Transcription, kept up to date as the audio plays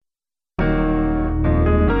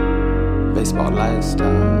Baseball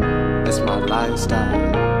lifestyle, it's my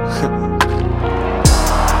lifestyle.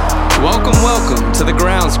 Welcome to the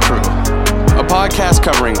Grounds Crew, a podcast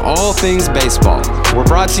covering all things baseball. We're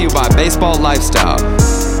brought to you by Baseball Lifestyle.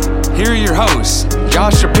 Here are your hosts,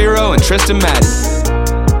 Josh Shapiro and Tristan Maddy.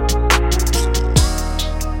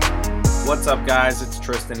 What's up, guys? It's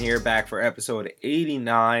Tristan here, back for episode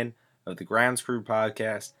 89 of the Grounds Crew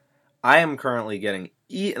podcast. I am currently getting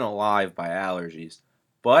eaten alive by allergies,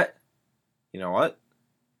 but you know what?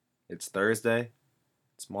 It's Thursday.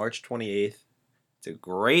 It's March 28th. It's a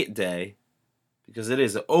great day because it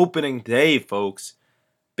is opening day, folks.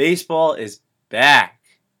 Baseball is back.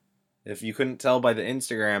 If you couldn't tell by the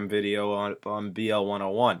Instagram video on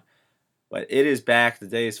BL101, but it is back. The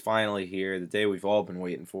day is finally here. The day we've all been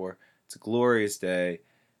waiting for. It's a glorious day,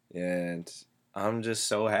 and I'm just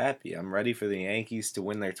so happy. I'm ready for the Yankees to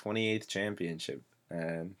win their 28th championship,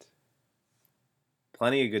 and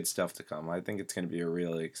plenty of good stuff to come. I think it's going to be a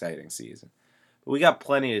really exciting season. But we got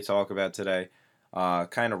plenty to talk about today.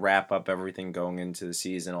 Kind of wrap up everything going into the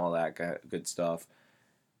season, all that good stuff.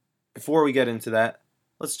 Before we get into that,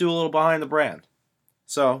 let's do a little behind the brand.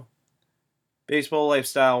 So, Baseball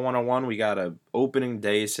Lifestyle 101, we got a opening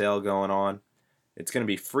day sale going on. It's going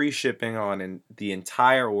to be free shipping on the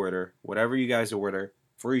entire order. Whatever you guys order,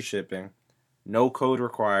 free shipping. No code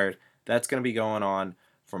required. That's going to be going on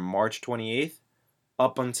from March 28th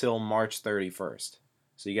up until March 31st.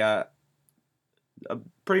 So you got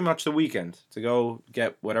pretty much the weekend to go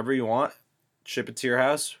get whatever you want, ship it to your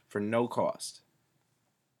house for no cost.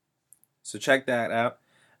 So check that out.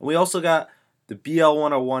 And we also got the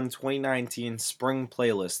BL101 2019 Spring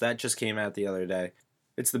Playlist. That just came out the other day.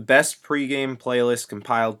 It's the best pregame playlist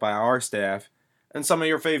compiled by our staff and some of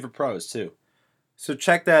your favorite pros too. So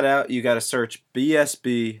check that out. You got to search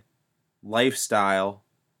BSB Lifestyle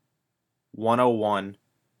 101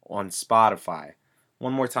 on Spotify.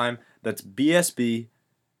 One more time, that's BSB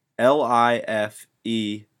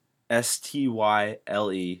LIFESTYLE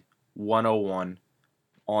 101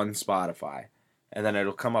 on Spotify. And then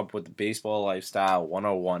it'll come up with the Baseball Lifestyle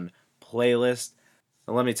 101 playlist.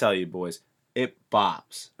 And let me tell you, boys, it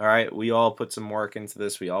bops. All right, we all put some work into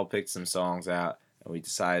this. We all picked some songs out, and we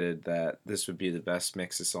decided that this would be the best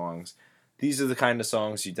mix of songs. These are the kind of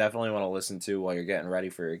songs you definitely want to listen to while you're getting ready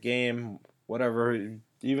for your game, whatever,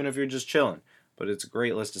 even if you're just chilling. But it's a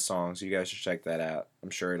great list of songs. You guys should check that out. I'm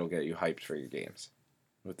sure it'll get you hyped for your games.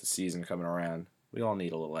 With the season coming around, we all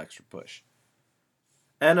need a little extra push.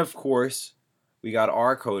 And of course, we got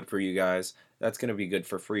our code for you guys. That's going to be good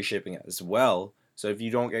for free shipping as well. So if you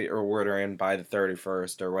don't get your order in by the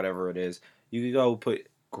 31st or whatever it is, you can go put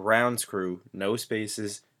Grounds Crew, no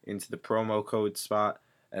spaces, into the promo code spot,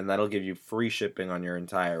 and that'll give you free shipping on your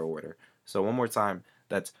entire order. So one more time,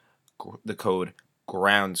 that's the code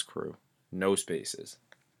Grounds Crew, no spaces.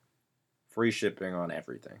 Free shipping on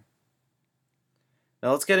everything.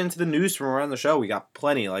 Now let's get into the news from around the show. We got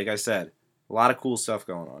plenty, like I said. A lot of cool stuff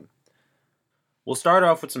going on. We'll start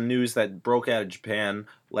off with some news that broke out of Japan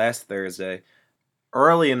last Thursday.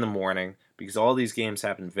 Early in the morning, because all these games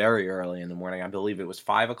happened very early in the morning. I believe it was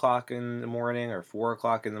 5 o'clock in the morning or 4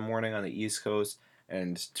 o'clock in the morning on the East Coast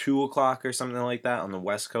and 2 o'clock or something like that on the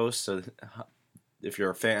West Coast. So if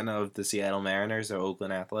you're a fan of the Seattle Mariners or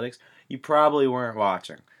Oakland Athletics, you probably weren't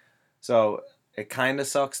watching. So it kind of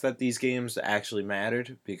sucks that these games actually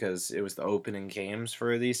mattered because it was the opening games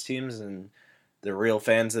for these teams and the real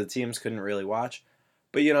fans of the teams couldn't really watch.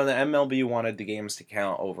 But, you know, the MLB wanted the games to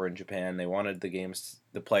count over in Japan. They wanted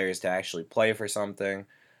the players to actually play for something.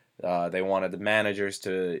 They wanted the managers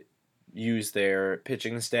to use their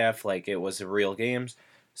pitching staff like it was real games.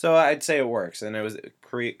 So I'd say it works, and it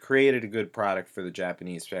created a good product for the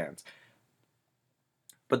Japanese fans.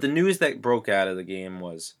 But the news that broke out of the game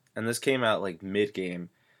was, and this came out like mid-game,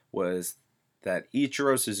 was that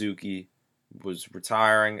Ichiro Suzuki was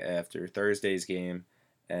retiring after Thursday's game,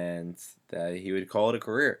 and that he would call it a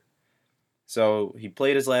career. So he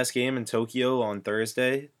played his last game in Tokyo on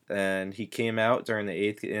Thursday, and he came out during the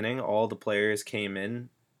 8th inning. All the players came in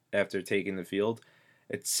after taking the field,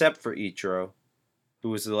 except for Ichiro, who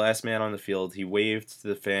was the last man on the field. He waved to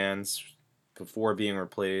the fans before being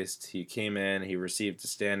replaced. He came in, he received a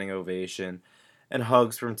standing ovation and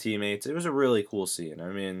hugs from teammates. It was a really cool scene. I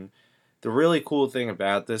mean, the really cool thing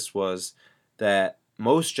about this was that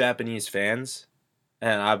most Japanese fans,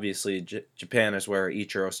 and obviously, Japan is where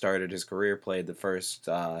Ichiro started his career, played the first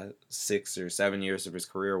 6 or 7 years of his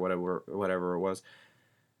career, whatever it was.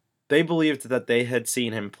 They believed that they had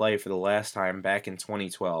seen him play for the last time back in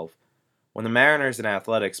 2012, when the Mariners and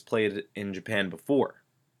Athletics played in Japan before.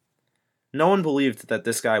 No one believed that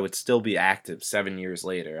this guy would still be active 7 years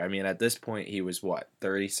later. I mean, at this point, he was what,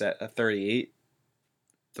 38,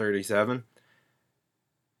 37?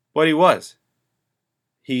 But he was.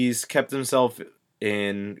 He's kept himself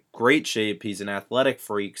in great shape. He's an athletic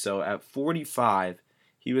freak. So at 45,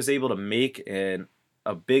 he was able to make a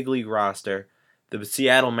big league roster, the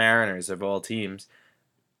Seattle Mariners of all teams,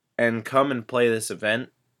 and come and play this event,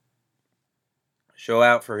 show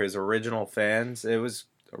out for his original fans. It was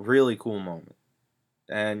a really cool moment.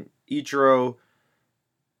 And Ichiro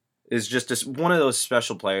is just one of those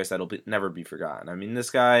special players that'll never be forgotten. I mean, this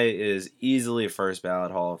guy is easily a first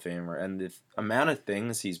ballot Hall of Famer, and the amount of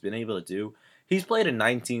things he's been able to do, he's played a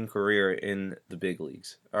 19 career in the big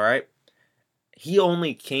leagues, all right? He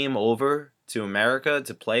only came over to America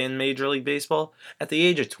to play in Major League Baseball at the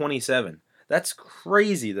age of 27. That's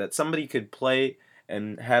crazy that somebody could play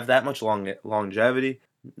and have that much longevity.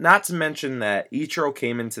 Not to mention that Ichiro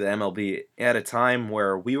came into the MLB at a time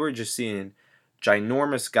where we were just seeing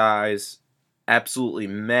ginormous guys absolutely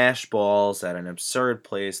mash balls at an absurd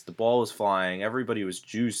pace. The ball was flying, everybody was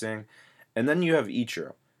juicing. And then you have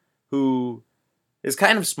Ichiro, who is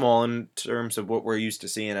kind of small in terms of what we're used to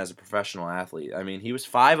seeing as a professional athlete. I mean, he was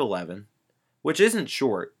 5'11", which isn't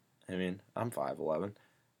short. I mean, I'm 5'11".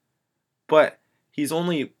 But he's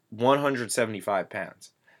only 175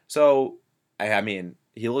 pounds. So, I mean,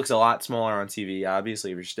 he looks a lot smaller on TV.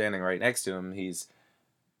 Obviously, if you're standing right next to him, he's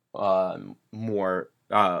more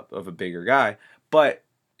of a bigger guy. But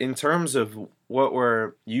in terms of what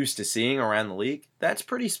we're used to seeing around the league, that's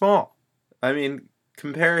pretty small. I mean,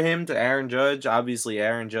 compare him to Aaron Judge. Obviously,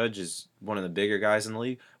 Aaron Judge is one of the bigger guys in the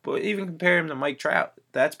league. But even compare him to Mike Trout,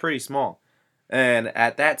 that's pretty small. And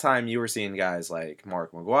at that time, you were seeing guys like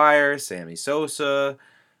Mark McGwire, Sammy Sosa,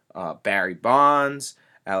 Barry Bonds,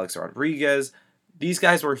 Alex Rodriguez. These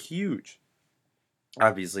guys were huge.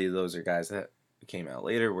 Obviously, those are guys that came out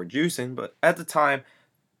later were juicing, but at the time,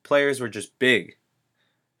 players were just big.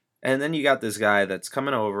 And then you got this guy that's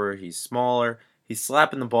coming over, he's smaller, he's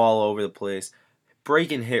slapping the ball over the place,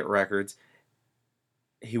 breaking hit records.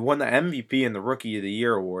 He won the MVP and the Rookie of the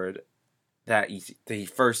Year award the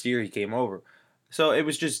first year he came over. So it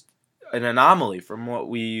was just an anomaly from what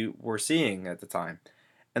we were seeing at the time.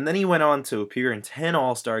 And then he went on to appear in 10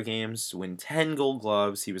 All-Star games, win 10 Gold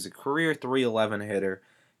Gloves. He was a career .311 hitter.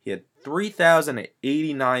 He had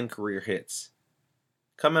 3,089 career hits.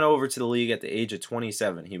 Coming over to the league at the age of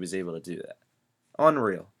 27, he was able to do that.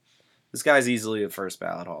 Unreal. This guy's easily a first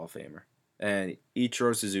ballot Hall of Famer. And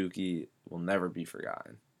Ichiro Suzuki will never be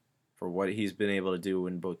forgotten for what he's been able to do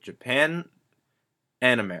in both Japan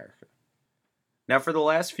and America. Now, for the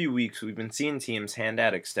last few weeks, we've been seeing teams hand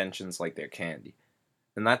out extensions like they're candy.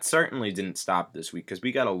 And that certainly didn't stop this week because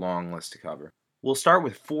we got a long list to cover. We'll start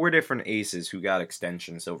with 4 different aces who got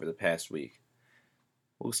extensions over the past week.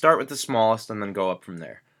 We'll start with the smallest and then go up from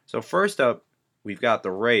there. So first up, we've got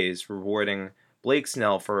the Rays rewarding Blake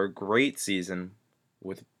Snell for a great season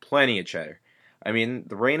with plenty of cheddar. I mean,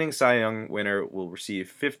 the reigning Cy Young winner will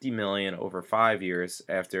receive $50 million over 5 years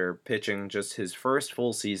after pitching just his first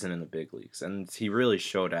full season in the big leagues, and he really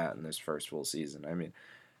showed out in this first full season. I mean,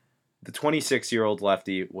 the 26-year-old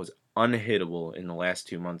lefty was unhittable in the last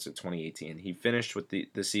 2 months of 2018. He finished with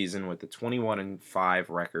the season with a 21-5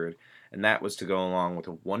 record, and that was to go along with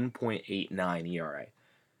a 1.89 ERA.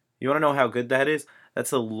 You want to know how good that is? That's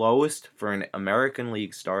the lowest for an American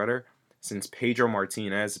League starter since Pedro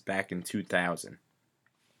Martinez back in 2000.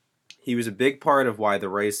 He was a big part of why the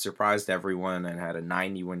Rays surprised everyone and had a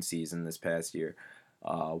 90-win season this past year,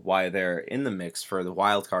 why they're in the mix for the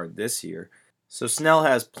wild card this year. So Snell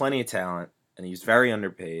has plenty of talent, and he's very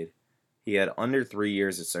underpaid. He had under 3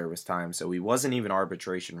 years of service time, so he wasn't even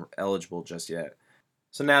arbitration eligible just yet.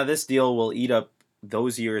 So now this deal will eat up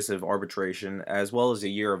those years of arbitration as well as a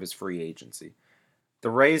year of his free agency.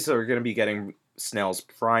 The Rays are going to be getting Snell's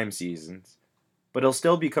prime seasons, but he'll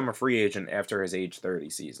still become a free agent after his age 30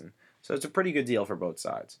 season. So it's a pretty good deal for both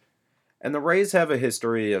sides. And the Rays have a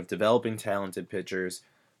history of developing talented pitchers,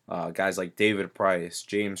 guys like David Price,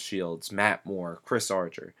 James Shields, Matt Moore, Chris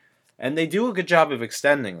Archer. And they do a good job of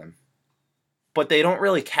extending them. But they don't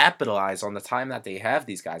really capitalize on the time that they have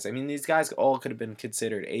these guys. I mean, these guys all could have been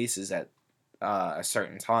considered aces at a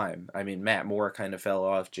certain time. I mean, Matt Moore kind of fell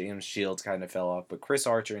off, James Shields kind of fell off, but Chris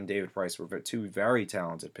Archer and David Price were 2 very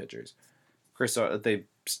talented pitchers. They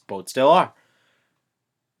both still are.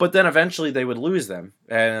 But then eventually they would lose them,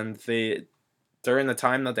 and during the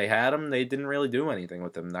time that they had them, they didn't really do anything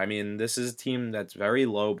with them. I mean, this is a team that's very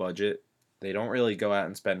low budget. They don't really go out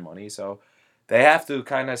and spend money, so they have to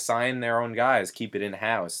kind of sign their own guys, keep it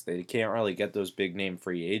in-house. They can't really get those big-name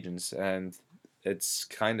free agents, and it's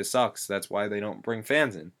kind of sucks. That's why they don't bring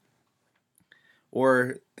fans in.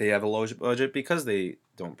 Or they have a low budget because they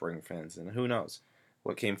don't bring fans in. Who knows?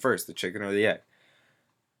 What came first, the chicken or the egg?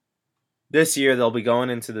 This year, they'll be going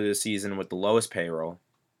into the season with the lowest payroll.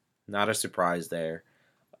 Not a surprise there.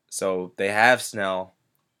 So they have Snell.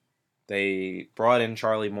 They brought in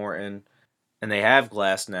Charlie Morton. And they have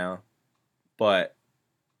Glass now. But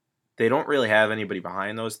they don't really have anybody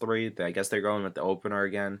behind those three. I guess they're going with the opener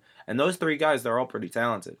again. And those three guys, they're all pretty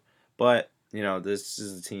talented. But, this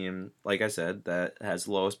is a team, like I said, that has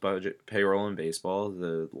the lowest budget payroll in baseball.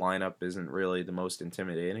 The lineup isn't really the most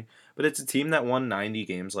intimidating. But it's a team that won 90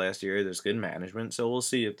 games last year. There's good management, so we'll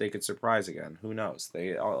see if they could surprise again. Who knows?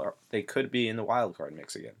 They could be in the wild card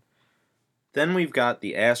mix again. Then we've got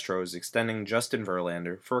the Astros extending Justin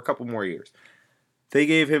Verlander for a couple more years. They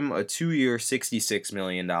gave him a 2-year, $66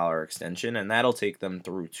 million extension, and that'll take them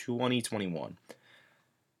through 2021.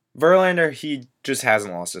 Verlander, he just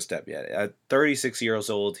hasn't lost a step yet. At 36 years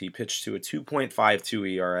old, he pitched to a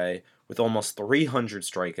 2.52 ERA with almost 300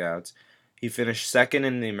 strikeouts. He finished second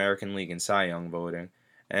in the American League in Cy Young voting,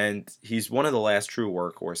 and he's one of the last true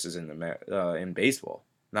workhorses in baseball,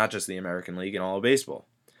 not just the American League, in all of baseball.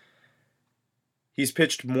 He's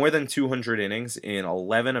pitched more than 200 innings in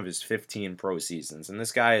 11 of his 15 pro seasons, and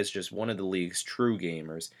this guy is just one of the league's true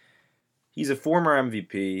gamers. He's a former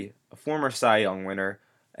MVP, a former Cy Young winner,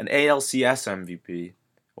 an ALCS MVP,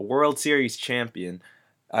 a World Series champion.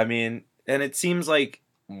 And it seems like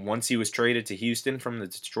once he was traded to Houston from the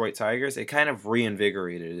Detroit Tigers, it kind of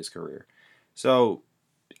reinvigorated his career. So,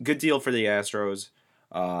 good deal for the Astros.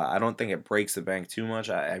 I don't think it breaks the bank too much.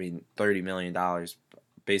 $30 million,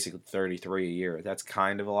 basically $33 a year. That's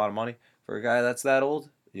kind of a lot of money for a guy that's that old.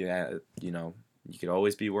 Yeah, you could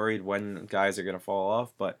always be worried when guys are going to fall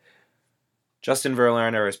off, but Justin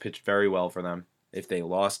Verlander has pitched very well for them. If they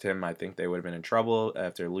lost him, I think they would have been in trouble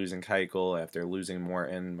after losing Keuchel, after losing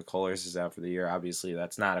Morton. McCullers is out for the year. Obviously,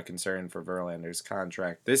 that's not a concern for Verlander's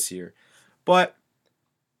contract this year. But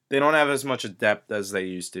they don't have as much depth as they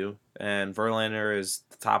used to, and Verlander is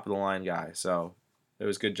the top-of-the-line guy, so it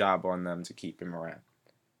was a good job on them to keep him around.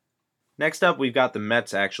 Next up, we've got the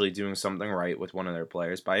Mets actually doing something right with one of their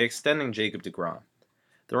players by extending Jacob deGrom.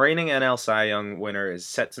 The reigning NL Cy Young winner is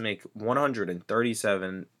set to make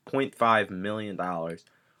 $137.5 million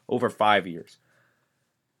over 5 years.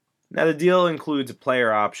 Now, the deal includes a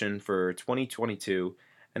player option for 2022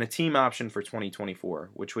 and a team option for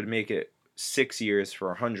 2024, which would make it 6 years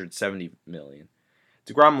for $170 million.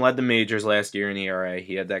 deGrom led the majors last year in ERA.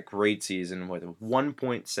 He had that great season with a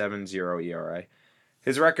 1.70 ERA.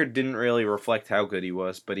 His record didn't really reflect how good he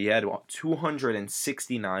was, but he had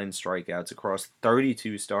 269 strikeouts across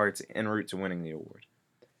 32 starts en route to winning the award.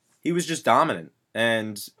 He was just dominant,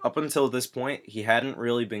 and up until this point, he hadn't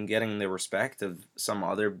really been getting the respect of some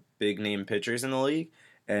other big-name pitchers in the league.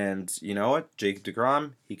 And you know what? Jacob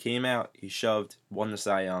deGrom, he came out, he shoved, won the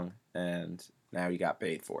Cy Young, and now he got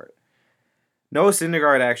paid for it. Noah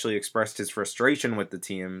Syndergaard actually expressed his frustration with the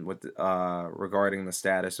team regarding the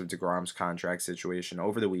status of deGrom's contract situation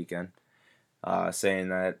over the weekend, saying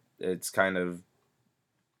that it's kind of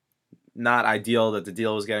not ideal that the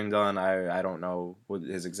deal was getting done. I don't know what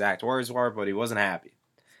his exact words were, but he wasn't happy.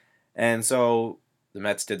 And so the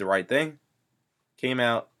Mets did the right thing, came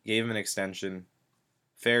out, gave him an extension,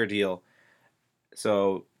 fair deal.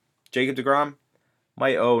 So Jacob deGrom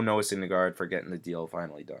might owe Noah Syndergaard for getting the deal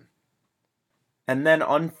finally done. And then,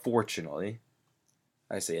 unfortunately,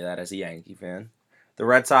 I say that as a Yankee fan, the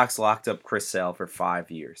Red Sox locked up Chris Sale for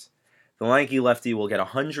 5 years. The lanky lefty will get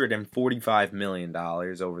 $145 million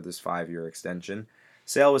over this 5-year extension.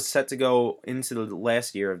 Sale was set to go into the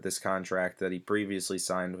last year of this contract that he previously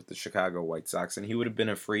signed with the Chicago White Sox, and he would have been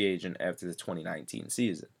a free agent after the 2019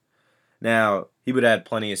 season. Now, he would have had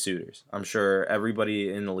plenty of suitors. I'm sure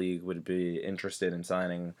everybody in the league would be interested in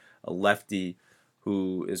signing a lefty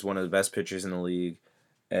who is one of the best pitchers in the league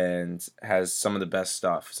and has some of the best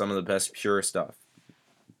stuff, some of the best pure stuff.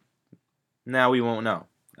 Now we won't know.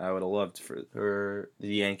 I would have loved for the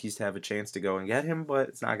Yankees to have a chance to go and get him, but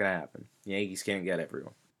it's not going to happen. The Yankees can't get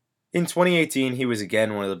everyone. In 2018, he was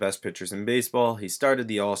again one of the best pitchers in baseball. He started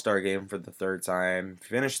the All-Star game for the third time,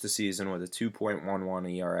 finished the season with a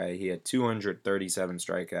 2.11 ERA. He had 237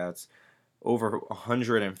 strikeouts, over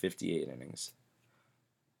 158 innings.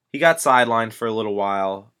 He got sidelined for a little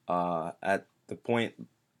while. At the point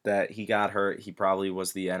that he got hurt, he probably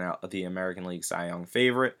was the American League Cy Young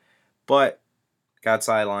favorite, but got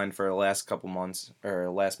sidelined for the last couple months, or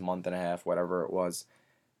last month and a half, whatever it was.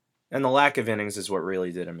 And the lack of innings is what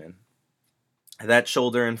really did him in. That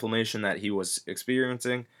shoulder inflammation that he was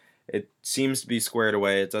experiencing, It seems to be squared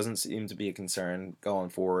away. It doesn't seem to be a concern going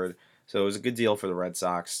forward. So it was a good deal for the Red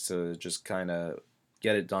Sox to just kind of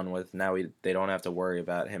get it done with. Now they don't have to worry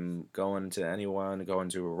about him going to anyone, going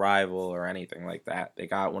to a rival or anything like that. They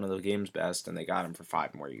got one of the game's best, and they got him for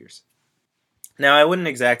 5 more years. Now, I wouldn't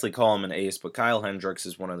exactly call him an ace, but Kyle Hendricks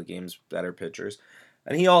is one of the game's better pitchers,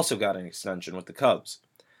 and he also got an extension with the Cubs.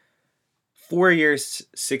 4 years,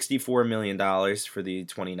 $64 million for the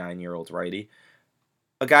 29-year-old righty.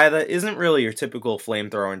 A guy that isn't really your typical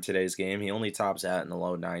flamethrower in today's game. He only tops out in the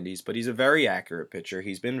low 90s, but he's a very accurate pitcher.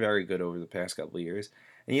 He's been very good over the past couple of years,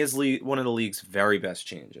 and he has one of the league's very best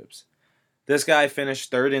changeups. This guy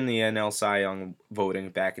finished third in the NL Cy Young voting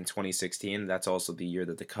back in 2016. That's also the year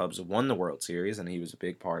that the Cubs won the World Series, and he was a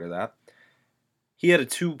big part of that. He had a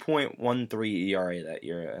 2.13 ERA that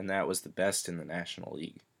year, and that was the best in the National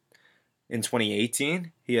League. In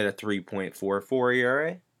 2018, he had a 3.44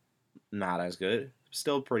 ERA. Not as good.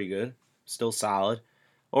 Still pretty good. Still solid.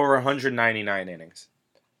 Over 199 innings.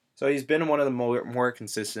 So he's been one of the more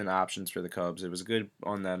consistent options for the Cubs. It was good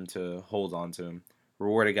on them to hold on to him.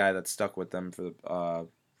 Reward a guy that stuck with them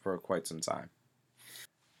for quite some time.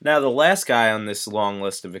 Now, the last guy on this long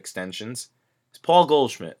list of extensions is Paul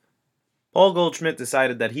Goldschmidt. Paul Goldschmidt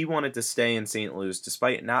decided that he wanted to stay in St. Louis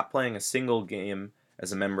despite not playing a single game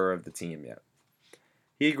as a member of the team yet.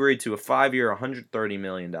 He agreed to a 5-year, $130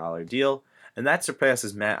 million deal, and that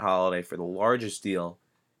surpasses Matt Holliday for the largest deal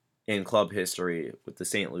in club history with the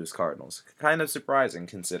St. Louis Cardinals. Kind of surprising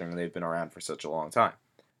considering they've been around for such a long time.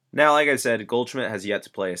 Now, like I said, Goldschmidt has yet to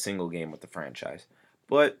play a single game with the franchise,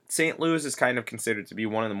 but St. Louis is kind of considered to be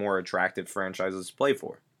one of the more attractive franchises to play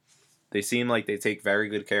for. They seem like they take very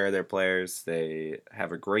good care of their players. They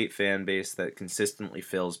have a great fan base that consistently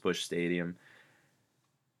fills Busch Stadium.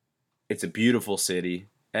 It's a beautiful city,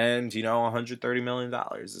 and, $130 million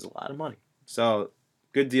is a lot of money. So,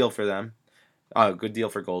 good deal for them. Good deal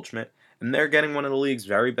for Goldschmidt. And they're getting one of the league's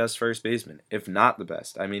very best first basemen, if not the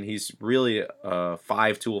best. I mean, he's really a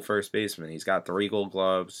 5-tool first baseman. He's got 3 Gold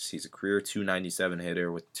Gloves. He's a career .297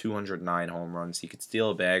 hitter with 209 home runs. He could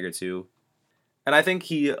steal a bag or two. And I think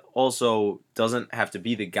he also doesn't have to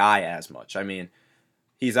be the guy as much. I mean,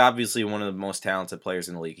 he's obviously one of the most talented players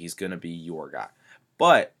in the league. He's going to be your guy.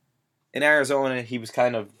 But in Arizona, he was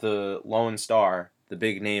kind of the lone star, the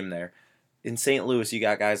big name there. In St. Louis, you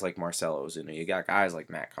got guys like Marcell Ozuna. You got guys like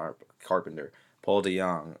Matt Carpenter, Paul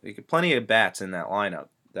DeJong. You get plenty of bats in that lineup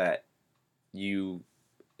that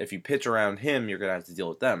if you pitch around him, you're going to have to deal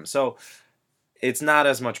with them. So it's not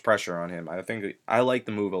as much pressure on him. I think I like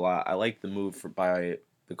the move a lot. I like the move by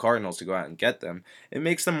the Cardinals to go out and get them. It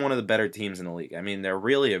makes them one of the better teams in the league. I mean, they're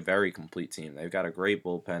really a very complete team. They've got a great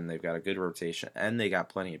bullpen. They've got a good rotation, and they got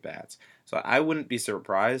plenty of bats. So I wouldn't be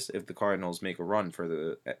surprised if the Cardinals make a run for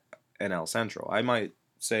the NL Central. I might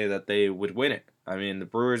say that they would win it. I mean, the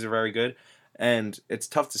Brewers are very good, and it's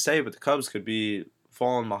tough to say, but the Cubs could be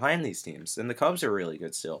falling behind these teams, and the Cubs are really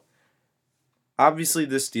good still. Obviously,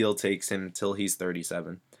 this deal takes him until he's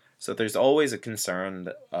 37, so there's always a concern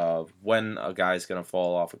of when a guy's going to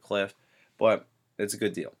fall off a cliff, but it's a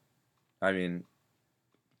good deal. I mean,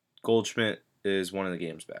 Goldschmidt is one of the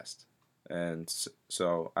game's best, and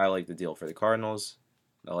so I like the deal for the Cardinals.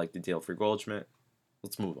 I like the deal for Goldschmidt.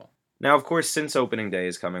 Let's move on. Now, of course, since opening day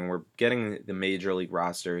is coming, we're getting the major league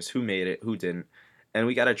rosters, who made it, who didn't, and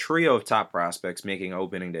we got a trio of top prospects making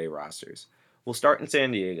opening day rosters. We'll start in San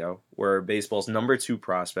Diego, where baseball's number 2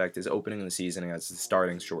 prospect is opening the season as the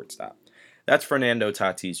starting shortstop. That's Fernando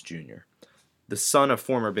Tatis Jr., the son of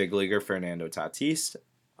former big leaguer Fernando Tatis.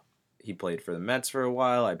 He played for the Mets for a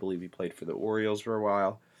while. I believe he played for the Orioles for a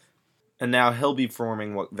while. And now he'll be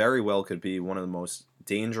forming what very well could be one of the most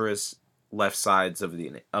dangerous left sides of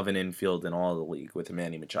an infield in all of the league with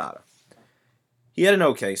Manny Machado. He had an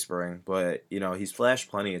okay spring, but he's flashed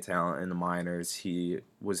plenty of talent in the minors. He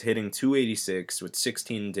was hitting .286 with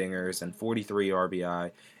 16 dingers and 43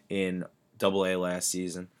 RBI in Double-A last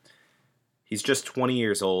season. He's just 20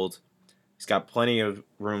 years old. He's got plenty of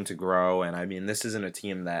room to grow, and I mean, this isn't a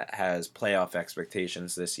team that has playoff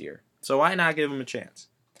expectations this year. So why not give him a chance?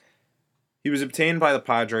 He was obtained by the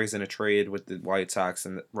Padres in a trade with the White Sox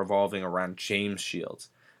and revolving around James Shields.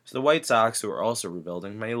 So the White Sox, who are also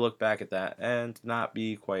rebuilding, may look back at that and not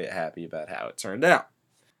be quite happy about how it turned out.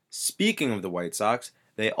 Speaking of the White Sox,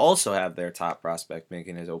 they also have their top prospect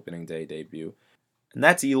making his opening day debut, and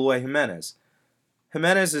that's Eloy Jimenez.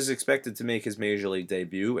 Jimenez is expected to make his major league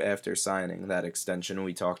debut after signing that extension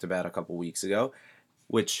we talked about a couple weeks ago,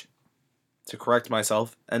 which, to correct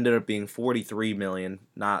myself, ended up being $43 million,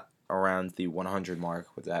 not around the 100 mark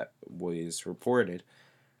that was reported.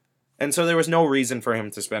 And so there was no reason for him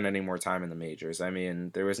to spend any more time in the majors. I mean,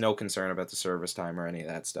 there was no concern about the service time or any of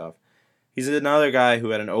that stuff. He's another guy who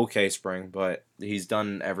had an okay spring, but he's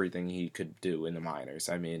done everything he could do in the minors.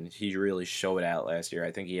 I mean, he really showed out last year.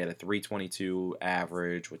 I think he had a 322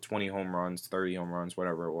 average with 20 home runs, 30 home runs,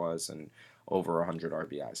 whatever it was, and over 100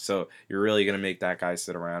 RBIs. So you're really going to make that guy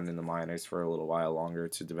sit around in the minors for a little while longer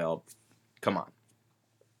to develop? Come on.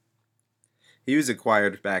 He was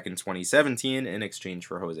acquired back in 2017 in exchange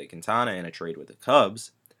for Jose Quintana in a trade with the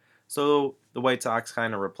Cubs. So the White Sox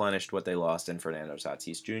kind of replenished what they lost in Fernando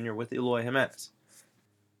Tatis Jr. with Eloy Jimenez.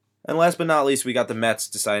 And last but not least, we got the Mets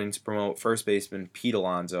deciding to promote first baseman Pete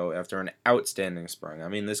Alonso after an outstanding spring. I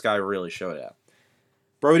mean, this guy really showed out.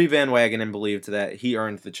 Brodie Van Wagenen believed that he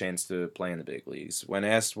earned the chance to play in the big leagues. When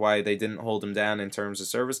asked why they didn't hold him down in terms of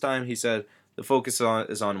service time, he said, the focus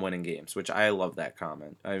is on winning games, which I love that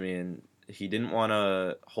comment. I mean, he didn't want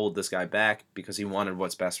to hold this guy back because he wanted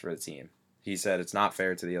what's best for the team. He said it's not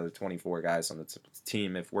fair to the other 24 guys on the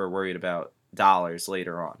team if we're worried about dollars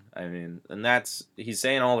later on. I mean, and he's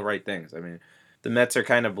saying all the right things. I mean, the Mets are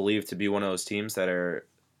kind of believed to be one of those teams that are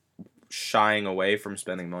shying away from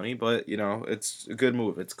spending money, but, it's a good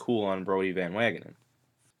move. It's cool on Brodie Van Wagenen.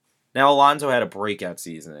 Now, Alonso had a breakout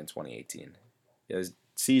season in 2018. It was a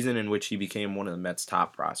season in which he became one of the Mets'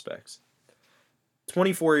 top prospects.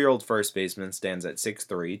 24-year-old first baseman stands at 6'3",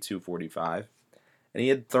 245, and he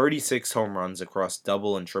had 36 home runs across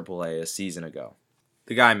Double and Triple A a season ago.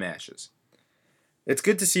 The guy mashes. It's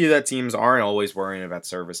good to see that teams aren't always worrying about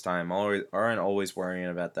service time, aren't always worrying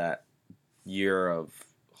about that year of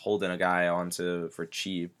holding a guy onto for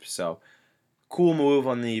cheap. So, cool move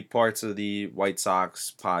on the parts of the White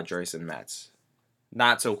Sox, Padres, and Mets.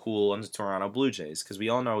 Not so cool on the Toronto Blue Jays, because we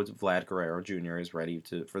all know Vlad Guerrero Jr. is ready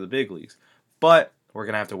for the big leagues. But we're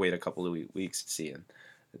going to have to wait a couple of weeks to see him.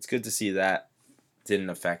 It's good to see that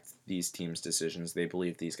didn't affect these teams' decisions. They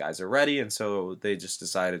believe these guys are ready, and so they just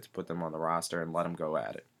decided to put them on the roster and let them go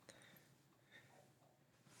at it.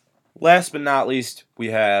 Last but not least,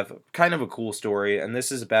 we have kind of a cool story, and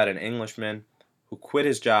this is about an Englishman who quit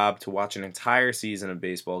his job to watch an entire season of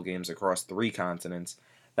baseball games across 3 continents.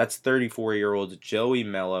 That's 34-year-old Joey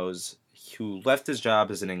Mellows, who left his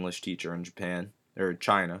job as an English teacher in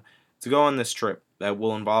China, to go on this trip that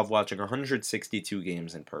will involve watching 162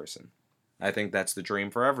 games in person. I think that's the dream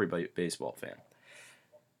for every baseball fan.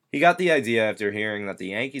 He got the idea after hearing that the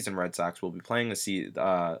Yankees and Red Sox will be playing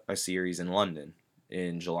a series in London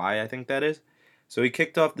in July, I think that is. So he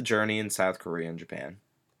kicked off the journey in South Korea and Japan.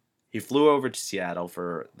 He flew over to Seattle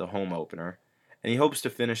for the home opener, and he hopes to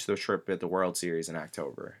finish the trip at the World Series in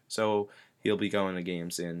October. So he'll be going to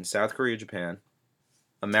games in South Korea, Japan,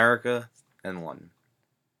 America, and London.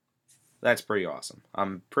 That's pretty awesome.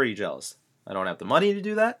 I'm pretty jealous. I don't have the money to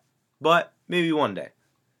do that, but maybe one day.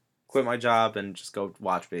 Quit my job and just go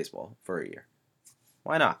watch baseball for a year.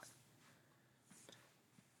 Why not?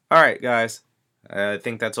 All right, guys. I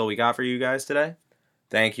think that's all we got for you guys today.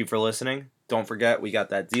 Thank you for listening. Don't forget, we got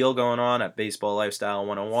that deal going on at Baseball Lifestyle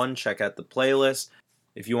 101. Check out the playlist.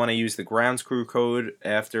 If you want to use the Grounds Crew code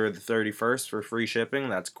after the 31st for free shipping,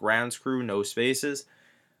 that's Grounds Crew, no spaces.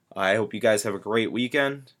 I hope you guys have a great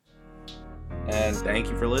weekend. And thank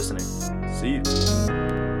you for listening. See you.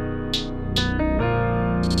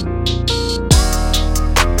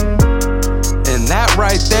 And that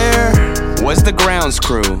right there was the Grounds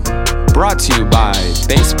Crew, brought to you by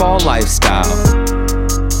Baseball Lifestyle.